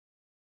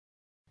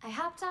I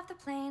hopped off the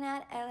plane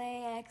at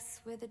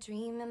LAX with a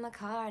dream in my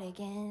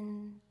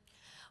cardigan.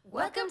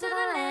 Welcome to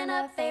the land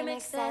of fame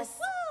excess.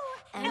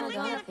 Am I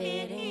gonna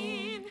fit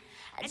in?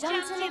 I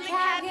jumped in a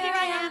cab, here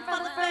I am for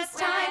the first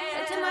time.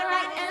 Look to my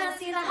right and I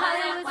see the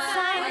Hollywood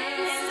sign.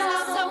 This is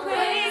all so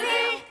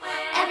crazy.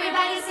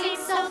 Everybody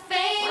seems so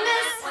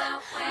famous.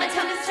 My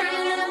tongue is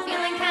turning and I'm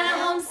feeling kinda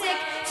homesick.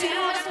 Too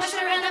much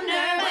pressure and I'm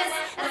nervous.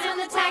 That's when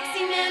the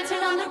taxi man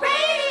turned on the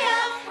radio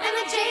and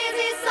the Jay-Z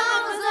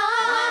song was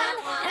on.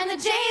 And the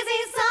Jay-Z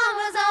song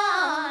was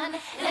on.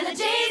 And the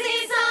Jay-Z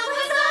song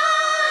was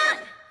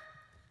on.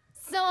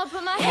 So I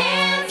put my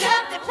hands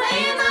up, they're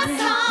playing my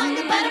song.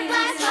 The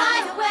butterflies fly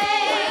away.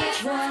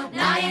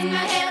 Nodding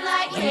my head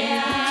like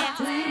yeah.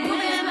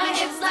 Moving my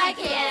hips like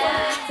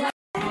yeah.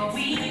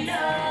 We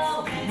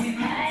know we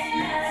might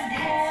not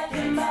have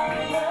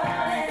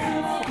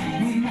tomorrow.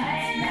 We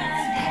might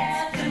not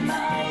have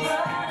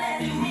tomorrow.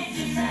 Let's meet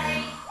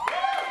tonight.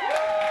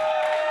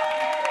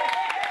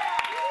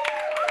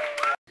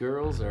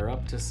 Girls are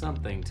up to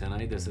something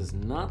tonight. This is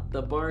not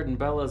the Bard and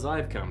Bellas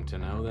I've come to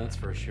know, that's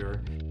for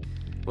sure.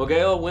 Well,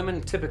 Gail,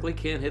 women typically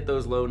can't hit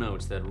those low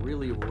notes that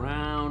really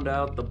round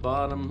out the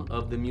bottom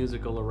of the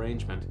musical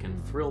arrangement,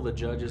 can thrill the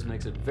judges,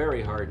 makes it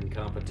very hard in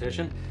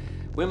competition.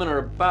 Women are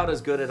about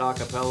as good at a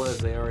cappella as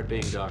they are at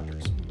being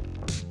doctors.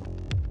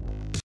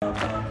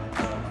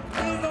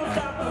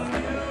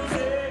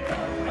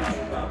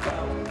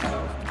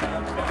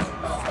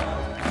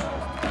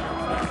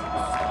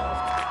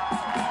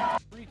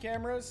 Three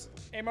cameras.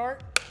 Hey,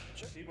 Mark.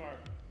 See Mark.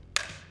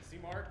 See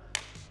Mark.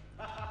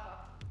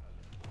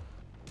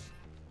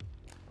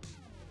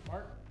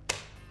 Mark.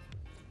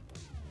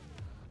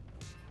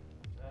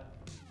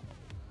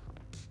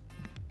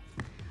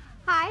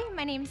 Hi,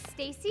 my name's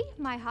Stacy.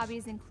 My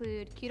hobbies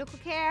include cuticle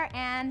care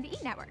and the E!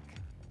 Network.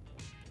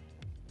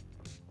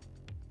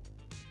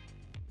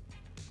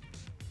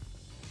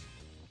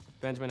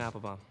 Benjamin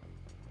Applebaum.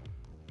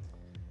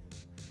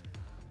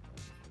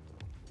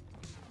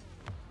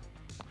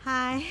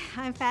 Hi,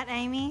 I'm Fat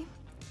Amy,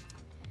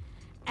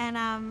 and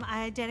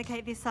I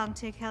dedicate this song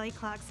to Kelly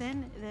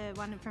Clarkson, the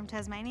one from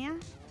Tasmania,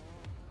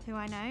 who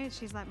I know.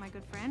 She's like my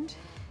good friend.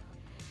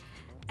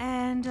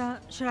 And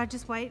should I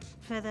just wait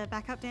for the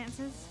backup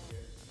dancers?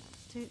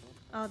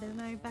 Oh, there's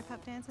no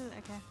backup dancers?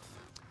 Okay.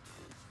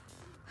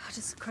 I'll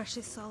just crush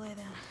this solo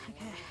then.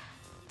 Okay.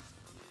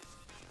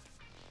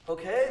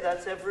 Okay,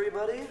 that's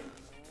everybody.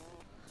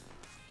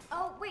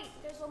 Oh, wait,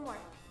 there's one more.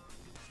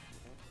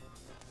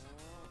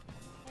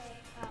 Hey,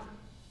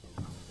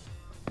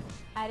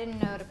 I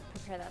didn't know to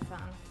prepare that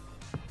song.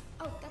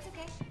 oh, that's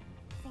okay.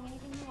 Sing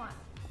anything you want.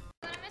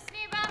 You're gonna miss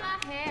me by my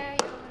hair,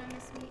 you're gonna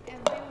miss me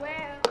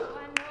everywhere. Oh,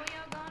 I know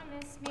you're gonna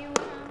miss me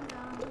when I'm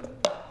gone.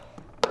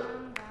 When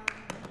I'm gone.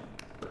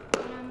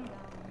 When I'm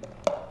gone.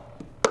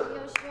 Oh,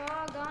 you're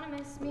sure gonna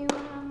miss me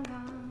when I'm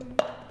gone.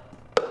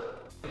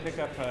 Pick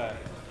up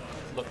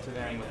look to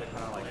them with a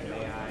kind of like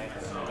may I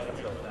and then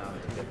tilt down.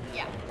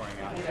 Yeah. Pouring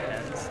out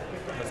hands.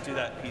 Let's do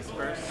that piece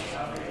first.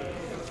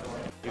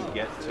 You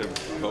get to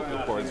vocal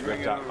cords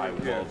ripped out by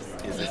wolves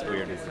is as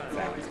weird as it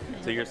sounds.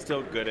 So you're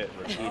still good at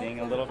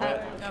repeating a little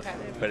bit, Okay.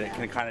 but it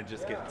can kind of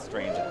just get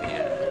strange at the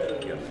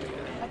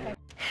end.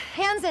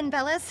 Hands in,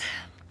 Bellas.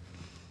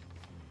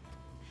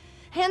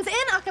 Hands in,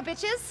 Aka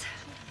bitches.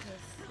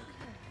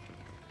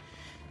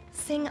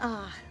 Sing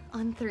ah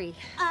on 3.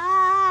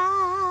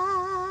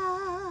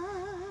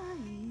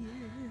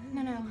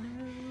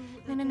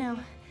 No.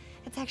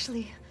 It's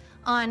actually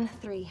on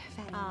 3,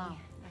 Fat Amy. Oh,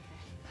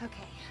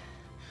 Okay.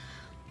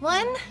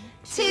 1,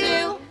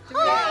 2,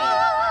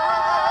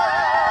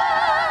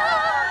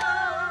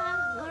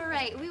 All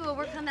right, we will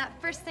work on that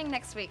first thing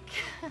next week.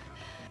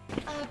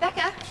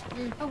 Becca,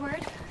 a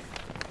word.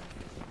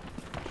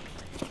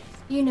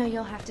 You know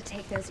you'll have to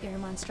take those ear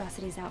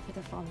monstrosities out for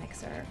the fall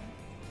mixer.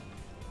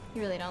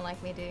 You really don't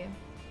like me, do you?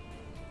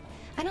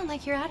 I don't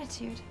like your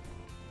attitude.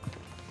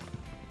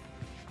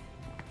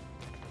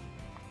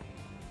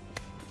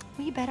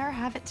 We better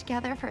have it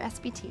together for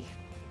SBT.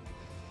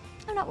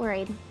 I'm not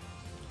worried.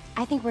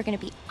 I think we're gonna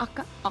be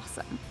Aka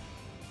awesome.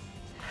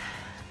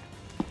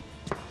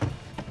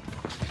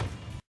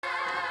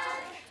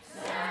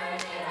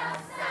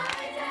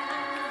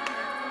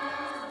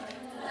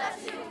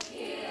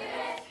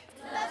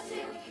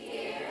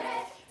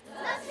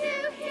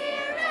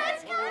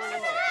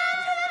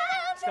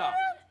 Stop.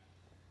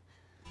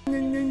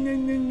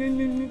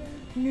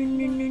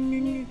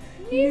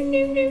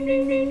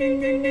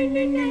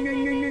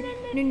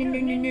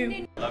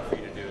 Love for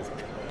you to do is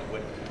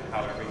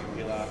however you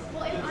feel out.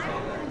 Well, if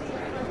I'm